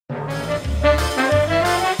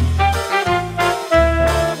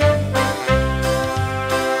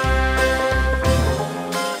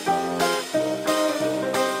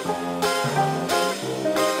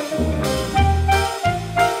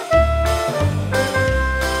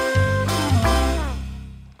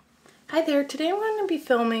today I'm going to be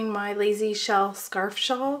filming my Lazy Shell scarf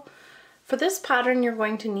shawl. For this pattern you're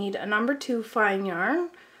going to need a number 2 fine yarn.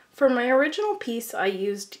 For my original piece I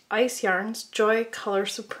used Ice Yarn's Joy Color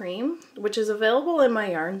Supreme, which is available in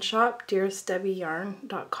my yarn shop,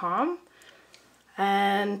 dearestdebbieyarn.com.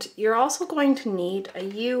 And you're also going to need a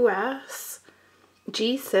US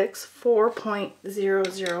G6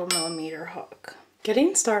 4.00mm hook.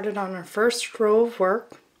 Getting started on our first row of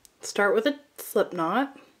work, start with a slip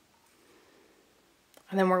knot,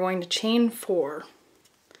 and then we're going to chain 4.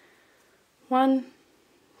 1,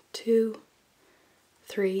 2,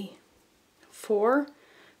 3, 4.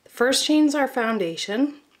 The first chain's our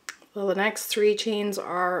foundation. Well, the next 3 chains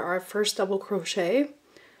are our first double crochet.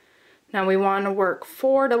 Now we want to work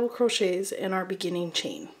 4 double crochets in our beginning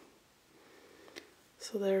chain.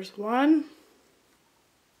 So there's 1,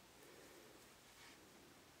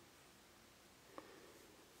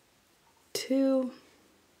 2,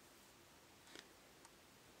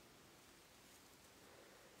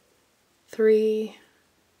 3,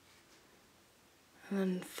 and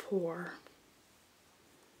then 4.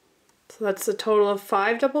 So that's a total of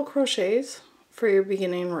 5 double crochets for your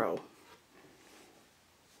beginning row.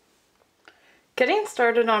 Getting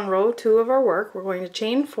started on row 2 of our work, we're going to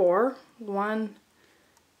chain 4. 1,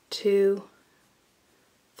 2,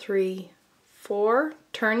 3, 4.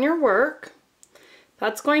 Turn your work.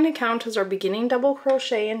 That's going to count as our beginning double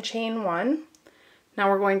crochet in chain 1. Now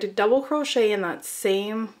we're going to double crochet in that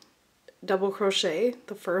same double crochet,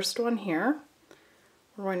 the first one here.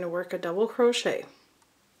 We're going to work a double crochet.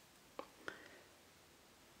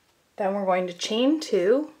 Then we're going to chain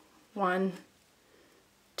 2. 1,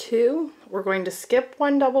 2. We're going to skip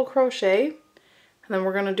 1 double crochet, and then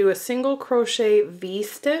we're going to do a single crochet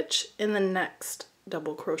V-stitch in the next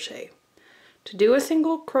double crochet. To do a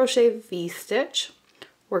single crochet V-stitch,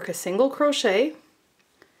 work a single crochet,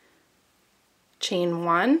 chain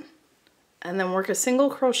 1, and then work a single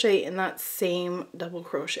crochet in that same double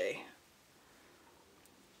crochet.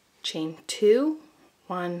 Chain 2,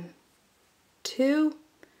 1, 2,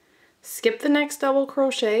 skip the next double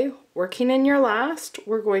crochet. Working in your last,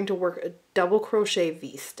 we're going to work a double crochet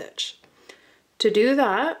V-stitch. To do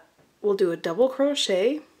that, we'll do a double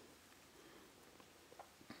crochet,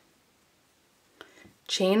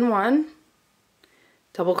 chain 1,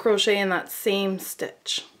 double crochet in that same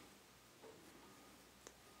stitch.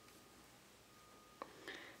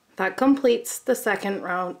 That completes the second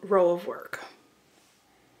row of work.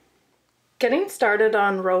 Getting started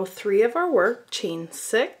on row 3 of our work, chain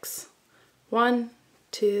 6. 1,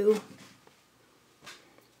 2,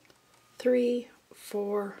 3,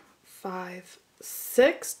 4, 5,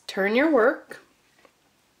 6. Turn your work.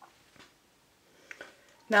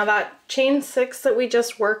 Now that chain 6 that we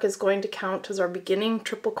just worked is going to count as our beginning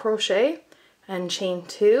triple crochet and chain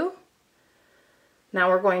 2. Now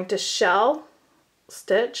we're going to shell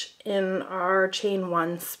stitch in our chain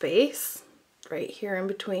 1 space right here in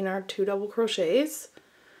between our 2 double crochets.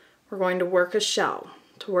 We're going to work a shell.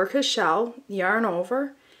 To work a shell, yarn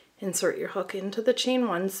over, insert your hook into the chain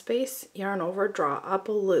 1 space, yarn over, draw up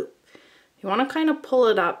a loop. You want to kind of pull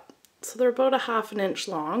it up so they're about 1/2 inch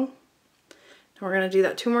long. And we're going to do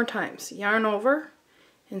that 2 more times. Yarn over,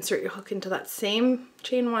 insert your hook into that same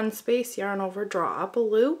chain 1 space, yarn over, draw up a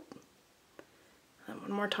loop. And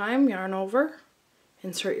 1 more time, yarn over,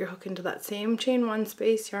 insert your hook into that same chain 1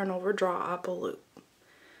 space, yarn over, draw up a loop.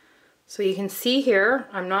 So you can see here,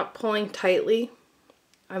 I'm not pulling tightly.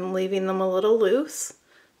 I'm leaving them a little loose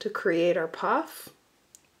to create our puff.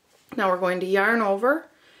 Now we're going to yarn over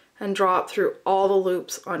and draw up through all the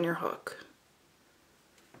loops on your hook.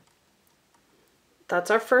 That's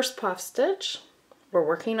our first puff stitch. We're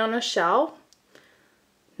working on a shell.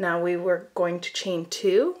 Now we were going to chain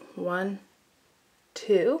 2. 1,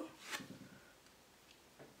 2.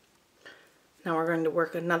 Now we're going to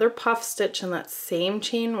work another puff stitch in that same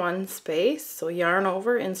chain 1 space. So yarn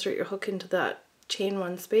over, insert your hook into that chain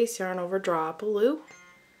 1 space, yarn over, draw up a loop.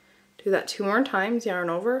 Do that 2 more times, yarn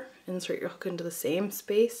over, insert your hook into the same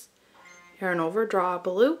space, yarn over, draw up a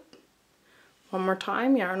loop. 1 more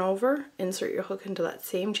time, yarn over, insert your hook into that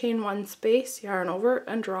same chain 1 space, yarn over,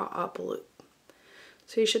 and draw up a loop.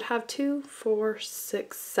 So you should have 2, 4,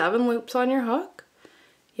 6, 7 loops on your hook.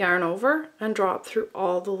 Yarn over and draw up through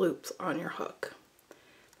all the loops on your hook.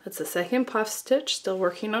 That's the second puff stitch, still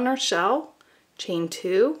working on our shell. Chain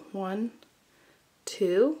 2, 1,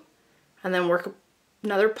 2, and then work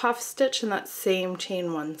another puff stitch in that same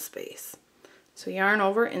chain 1 space. So yarn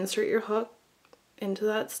over, insert your hook into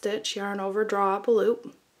that stitch, yarn over, draw up a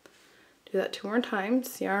loop. Do that 2 more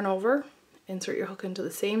times, yarn over, insert your hook into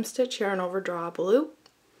the same stitch, yarn over, draw up a loop,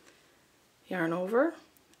 yarn over,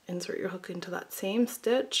 insert your hook into that same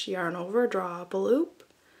stitch, yarn over, draw up a loop.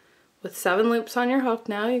 With 7 loops on your hook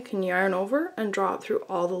now, you can yarn over and draw it through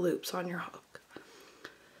all the loops on your hook.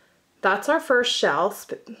 That's our first shell.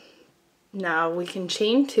 Now we can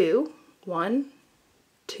chain 2, 1,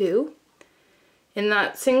 2. In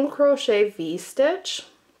that single crochet V-stitch,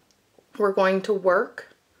 we're going to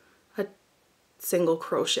work a single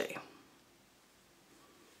crochet.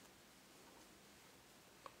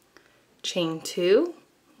 Chain 2,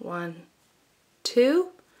 1, 2.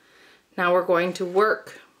 Now we're going to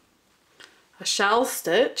work a shell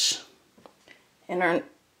stitch in our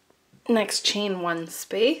next chain 1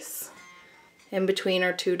 space in between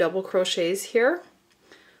our 2 double crochets here.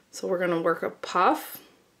 So we're going to work a puff.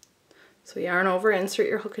 So yarn over, insert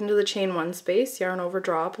your hook into the chain 1 space, yarn over,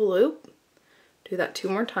 draw up a loop. Do that 2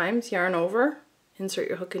 more times, yarn over, insert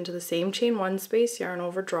your hook into the same chain 1 space, yarn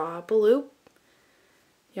over, draw up a loop.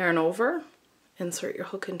 Yarn over, insert your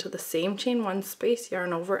hook into the same chain 1 space,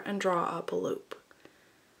 yarn over, and draw up a loop.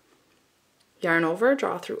 Yarn over,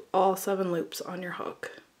 draw through all 7 loops on your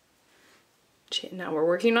hook. Now we're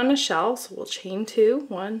working on a shell, so we'll chain 2,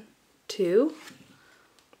 1, 2.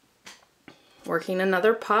 Working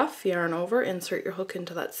another puff, yarn over, insert your hook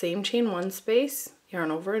into that same chain 1 space, yarn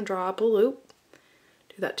over and draw up a loop.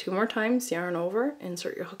 Do that 2 more times, yarn over,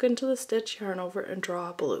 insert your hook into the stitch, yarn over and draw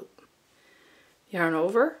up a loop. Yarn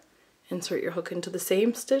over, insert your hook into the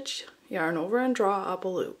same stitch, yarn over and draw up a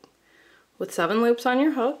loop. With 7 loops on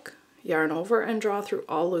your hook, yarn over and draw through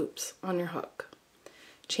all loops on your hook.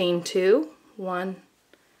 Chain 2, 1,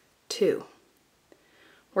 2.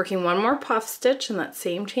 Working one more puff stitch in that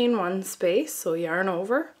same chain 1 space, so yarn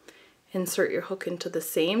over, insert your hook into the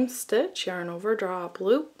same stitch, yarn over, draw up a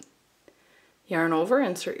loop. Yarn over,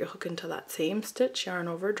 insert your hook into that same stitch, yarn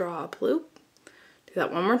over, draw up a loop. Do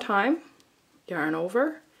that 1 more time. Yarn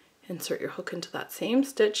over, insert your hook into that same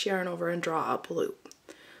stitch, yarn over and draw up a loop.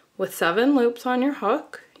 With 7 loops on your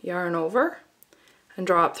hook, yarn over and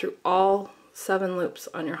draw up through all 7 loops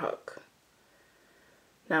on your hook.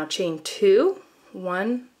 Now chain 2,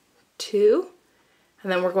 1, 2,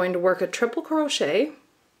 and then we're going to work a triple crochet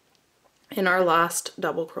in our last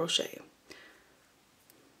double crochet.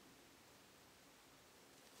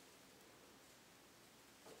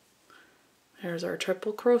 There's our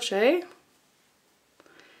triple crochet.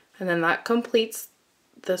 And then that completes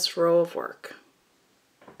this row of work.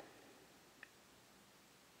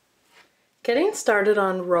 Getting started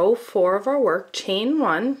on row 4 of our work, chain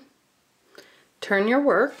 1, turn your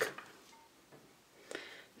work.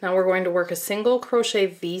 Now we're going to work a single crochet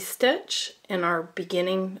V-stitch in our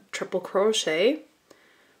beginning triple crochet.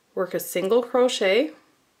 Work a single crochet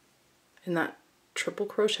in that triple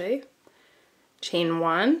crochet, chain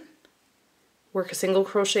 1, work a single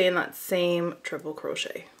crochet in that same triple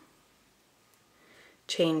crochet.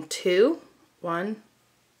 Chain 2, 1,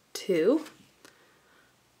 2,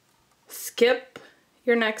 skip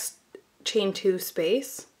your next chain 2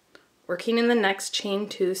 space, working in the next chain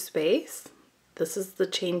 2 space. This is the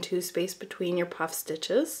chain 2 space between your puff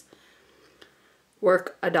stitches.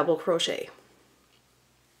 Work a double crochet.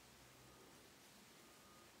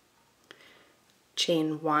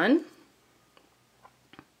 Chain 1,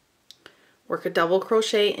 work a double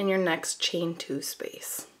crochet in your next chain 2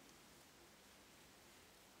 space.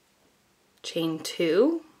 Chain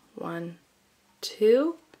 2, 1,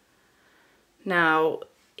 2. Now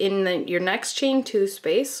in your next chain 2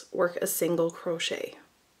 space, work a single crochet.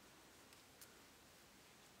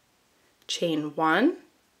 Chain 1,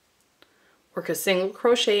 work a single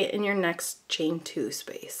crochet in your next chain 2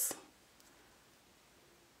 space.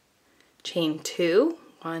 Chain 2,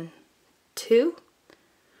 1, 2,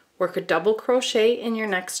 work a double crochet in your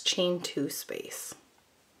next chain 2 space.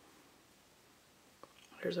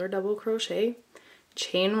 There's our double crochet.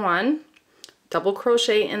 Chain 1, double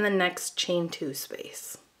crochet in the next chain 2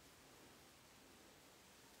 space.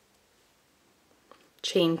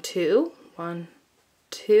 Chain 2, 1,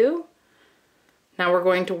 2. Now we're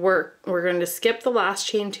going to skip the last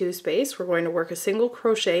chain 2 space. We're going to work a single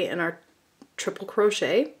crochet in our triple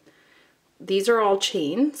crochet. These are all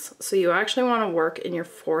chains, so you actually want to work in your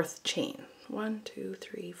 4th chain. 1, 2,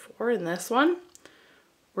 3, 4 in this one.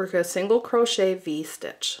 Work a single crochet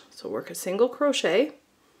V-stitch. So work a single crochet,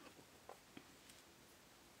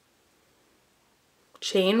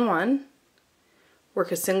 chain 1,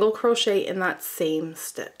 work a single crochet in that same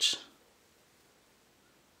stitch.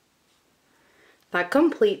 That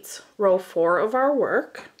completes row 4 of our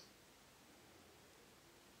work.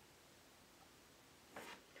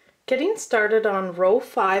 Getting started on row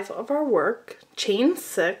 5 of our work, chain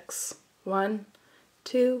 6, 1,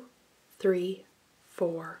 2, 3,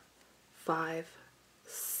 4, 5,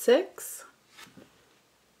 6.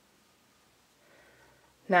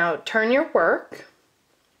 Now turn your work.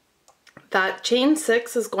 That chain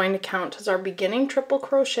 6 is going to count as our beginning triple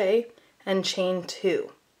crochet and chain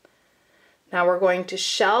 2. Now we're going to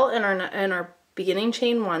shell in our beginning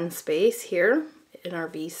chain 1 space here in our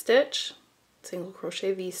V-stitch, single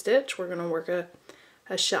crochet V-stitch. We're going to work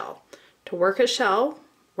a shell. To work a shell,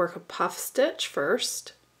 work a puff stitch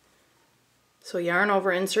first. So yarn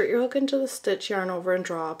over, insert your hook into the stitch, yarn over and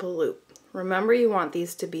draw up a loop. Remember, you want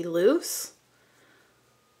these to be loose.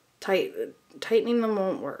 Tightening them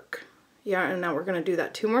won't work. Yarn, now we're going to do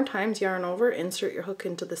that 2 more times. Yarn over, insert your hook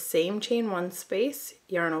into the same chain 1 space,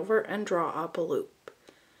 yarn over and draw up a loop.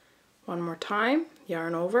 1 more time,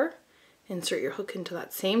 yarn over, insert your hook into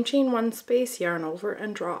that same chain 1 space, yarn over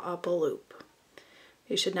and draw up a loop.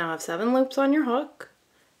 You should now have 7 loops on your hook.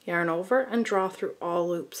 Yarn over and draw through all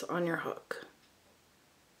loops on your hook.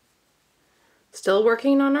 Still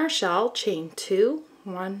working on our shell, chain 2,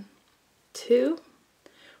 1, 2.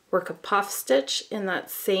 Work a puff stitch in that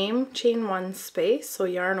same chain 1 space. So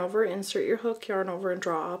yarn over, insert your hook, yarn over and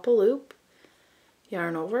draw up a loop.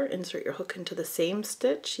 Yarn over, insert your hook into the same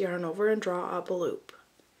stitch, yarn over and draw up a loop.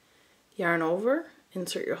 Yarn over,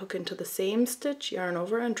 insert your hook into the same stitch, yarn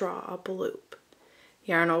over and draw up a loop.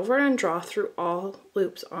 Yarn over and draw through all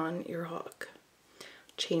loops on your hook.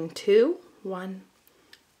 Chain 2, 1,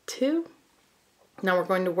 2. Now we're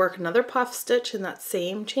going to work another puff stitch in that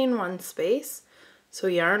same chain 1 space. So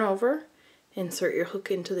yarn over, insert your hook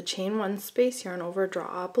into the chain 1 space, yarn over,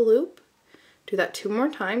 draw up a loop. Do that 2 more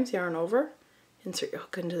times, yarn over, insert your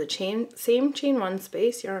hook into the same chain 1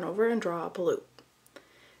 space, yarn over and draw up a loop.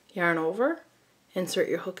 Yarn over, insert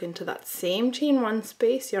your hook into that same chain 1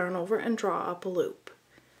 space, yarn over and draw up a loop.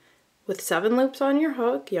 With 7 loops on your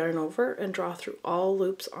hook, yarn over and draw through all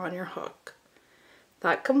loops on your hook.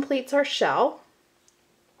 That completes our shell.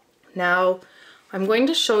 Now I'm going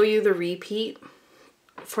to show you the repeat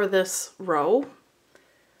for this row.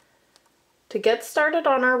 To get started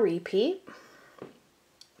on our repeat,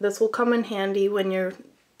 this will come in handy when you're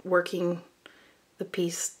working the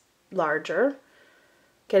piece larger.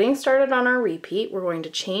 Getting started on our repeat, we're going to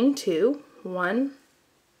chain 2, 1,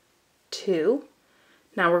 2.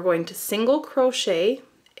 Now we're going to single crochet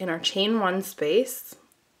in our chain 1 space,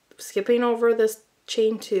 skipping over this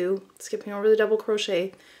chain 2, skipping over the double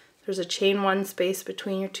crochet. There's a chain 1 space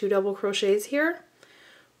between your 2 double crochets here.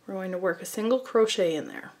 We're going to work a single crochet in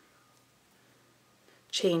there.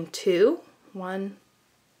 Chain 2, 1,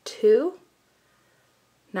 2.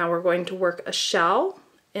 Now we're going to work a shell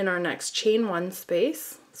in our next chain 1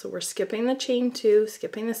 space. So we're skipping the chain 2,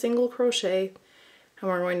 skipping the single crochet, and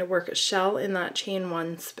we're going to work a shell in that chain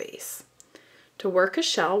 1 space. To work a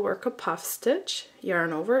shell, work a puff stitch,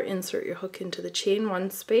 yarn over, insert your hook into the chain 1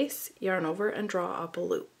 space, yarn over and draw up a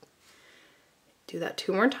loop. Do that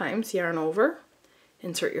 2 more times, yarn over,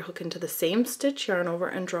 insert your hook into the same stitch, yarn over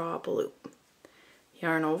and draw up a loop.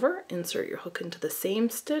 Yarn over, insert your hook into the same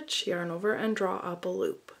stitch, yarn over and draw up a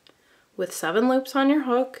loop. With 7 loops on your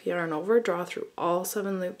hook, yarn over, draw through all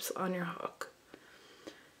 7 loops on your hook.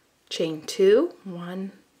 Chain 2,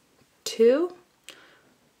 1, 2.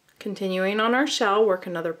 Continuing on our shell, work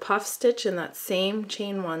another puff stitch in that same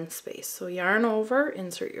chain 1 space. So yarn over,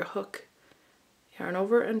 insert your hook, yarn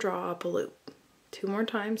over and draw up a loop. 2 more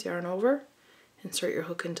times, yarn over, insert your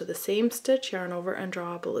hook into the same stitch, yarn over and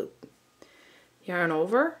draw up a loop. Yarn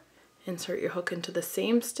over, insert your hook into the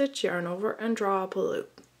same stitch, yarn over and draw up a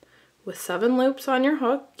loop. With 7 loops on your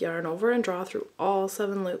hook, yarn over and draw through all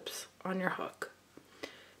 7 loops on your hook.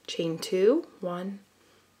 Chain 2, 1,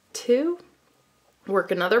 2.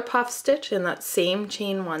 Work another puff stitch in that same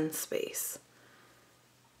chain 1 space.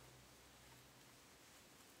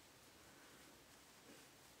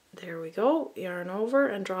 There we go, yarn over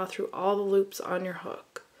and draw through all the loops on your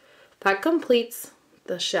hook. That completes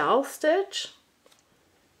the shell stitch.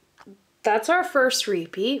 That's our first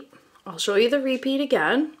repeat. I'll show you the repeat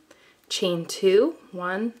again. Chain 2,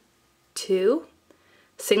 1, 2,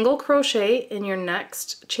 single crochet in your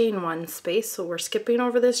next chain 1 space. So we're skipping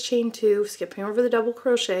over this chain 2, skipping over the double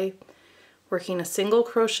crochet, working a single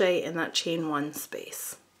crochet in that chain 1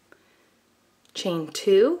 space. Chain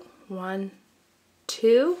 2, 1,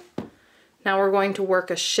 2. Now we're going to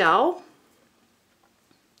work a shell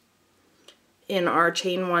in our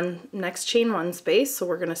next chain 1 space. So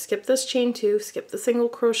we're going to skip this chain 2, skip the single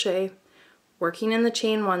crochet, working in the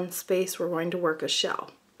chain 1 space, we're going to work a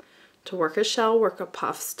shell. To work a shell, work a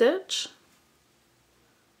puff stitch.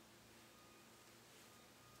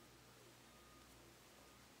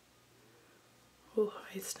 Oh,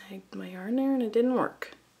 I snagged my yarn there and it didn't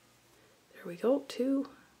work. There we go, 2,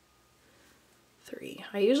 3.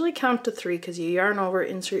 I usually count to 3 because you yarn over,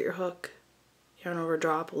 insert your hook, yarn over,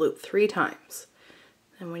 draw up a loop 3 times.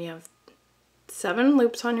 And when you have 7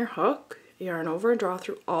 loops on your hook, yarn over, draw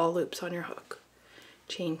through all loops on your hook.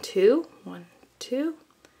 Chain 2, 1, 2.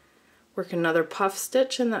 Work another puff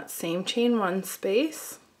stitch in that same chain 1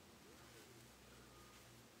 space.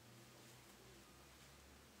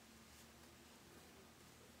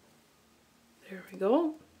 There we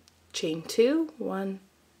go. Chain 2, 1,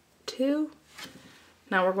 2.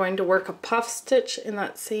 Now we're going to work a puff stitch in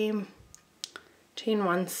that same chain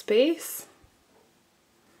 1 space.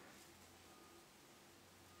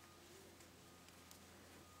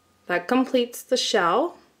 That completes the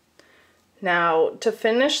shell. Now to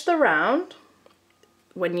finish the round,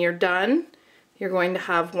 when you're done, you're going to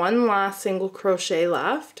have one last single crochet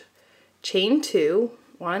left. Chain 2,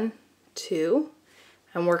 1, 2,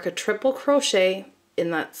 and work a triple crochet in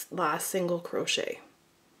that last single crochet.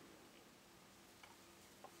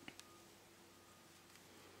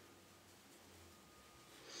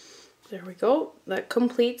 There we go. That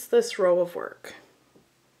completes this row of work.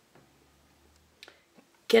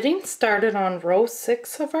 Getting started on row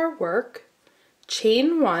 6 of our work,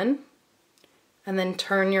 chain 1 and then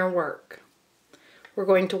turn your work. We're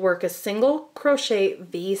going to work a single crochet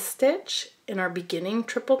V-stitch in our beginning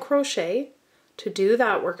triple crochet. To do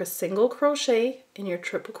that, work a single crochet in your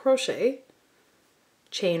triple crochet,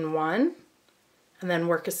 chain 1, and then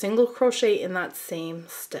work a single crochet in that same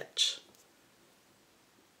stitch.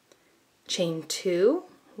 Chain 2,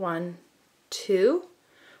 1, 2.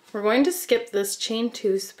 We're going to skip this chain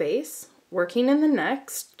 2 space. Working in the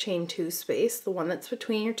next chain 2 space, the one that's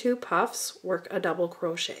between your 2 puffs, work a double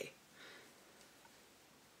crochet.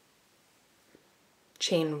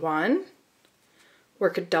 Chain 1,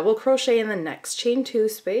 work a double crochet in the next chain 2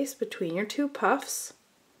 space between your 2 puffs.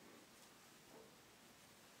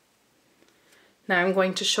 Now I'm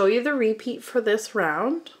going to show you the repeat for this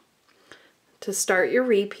round. To start your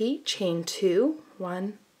repeat, chain 2,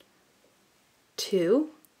 1, 2,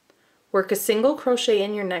 work a single crochet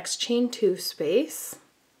in your next chain 2 space,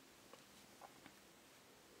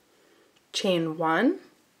 chain 1,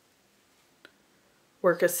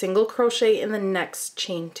 work a single crochet in the next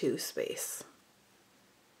chain 2 space,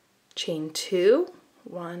 chain 2,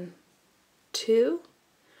 1, 2,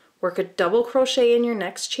 work a double crochet in your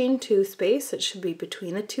next chain 2 space. It should be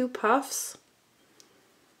between the 2 puffs,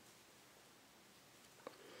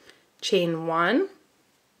 chain 1,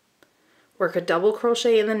 work a double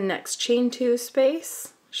crochet in the next chain 2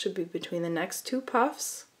 space, should be between the next 2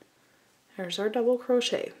 puffs. There's our double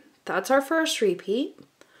crochet. That's our first repeat.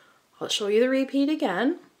 I'll show you the repeat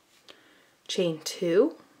again. Chain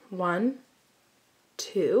 2, 1,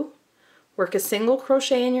 2, work a single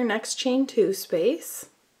crochet in your next chain 2 space,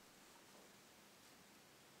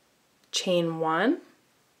 chain 1,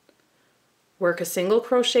 work a single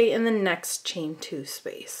crochet in the next chain 2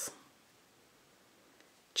 space,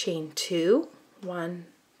 chain 2, 1,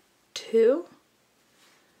 2.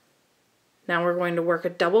 Now we're going to work a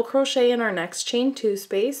double crochet in our next chain 2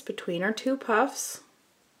 space between our 2 puffs.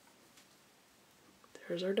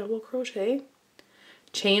 There's our double crochet.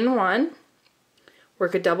 Chain 1,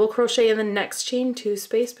 work a double crochet in the next chain 2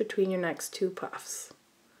 space between your next 2 puffs.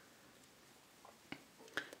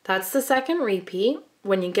 That's the second repeat.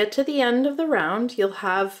 When you get to the end of the round, you'll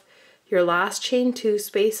have your last chain 2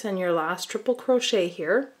 space and your last triple crochet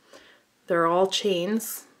here. They're all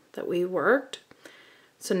chains that we worked.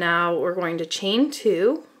 So now we're going to chain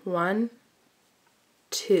 2, 1,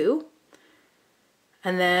 2,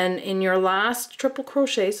 and then in your last triple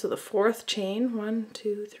crochet, so the 4th chain, 1,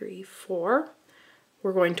 2, 3, 4,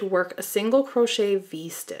 we're going to work a single crochet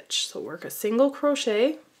V-stitch. So work a single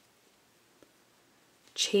crochet,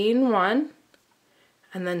 chain 1,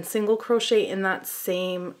 and then single crochet in that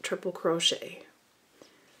same triple crochet.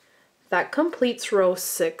 That completes row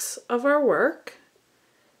 6 of our work.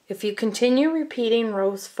 If you continue repeating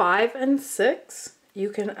rows 5 and 6, you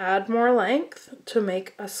can add more length to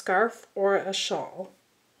make a scarf or a shawl.